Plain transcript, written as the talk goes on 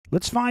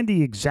Let's find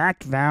the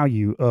exact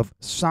value of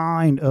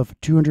sine of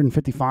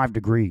 255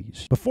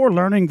 degrees. Before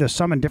learning the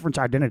sum and difference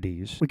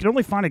identities, we can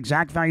only find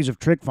exact values of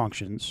trig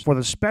functions for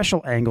the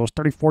special angles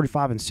 30,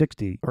 45, and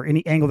 60, or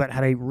any angle that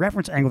had a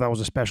reference angle that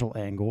was a special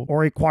angle,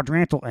 or a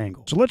quadrantal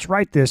angle. So let's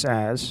write this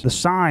as the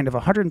sine of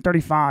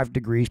 135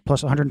 degrees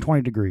plus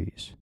 120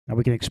 degrees. Now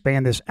we can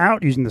expand this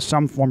out using the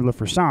sum formula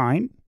for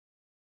sine.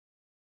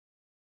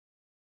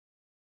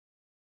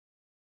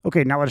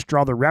 Okay, now let's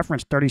draw the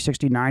reference 30,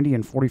 60, 90,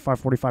 and 45,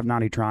 45,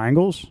 90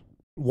 triangles.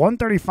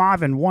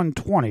 135 and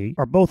 120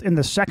 are both in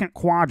the second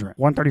quadrant.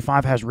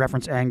 135 has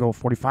reference angle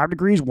 45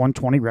 degrees,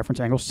 120 reference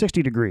angle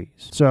 60 degrees.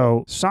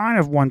 So sine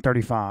of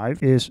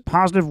 135 is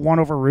positive 1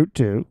 over root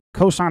 2.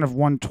 Cosine of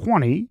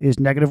 120 is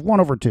negative 1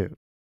 over 2.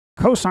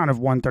 Cosine of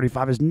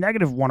 135 is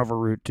negative 1 over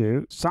root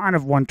 2. Sine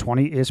of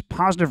 120 is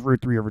positive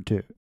root 3 over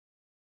 2.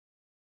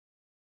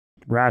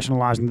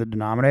 Rationalizing the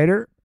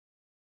denominator.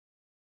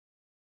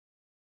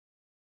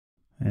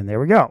 And there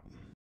we go.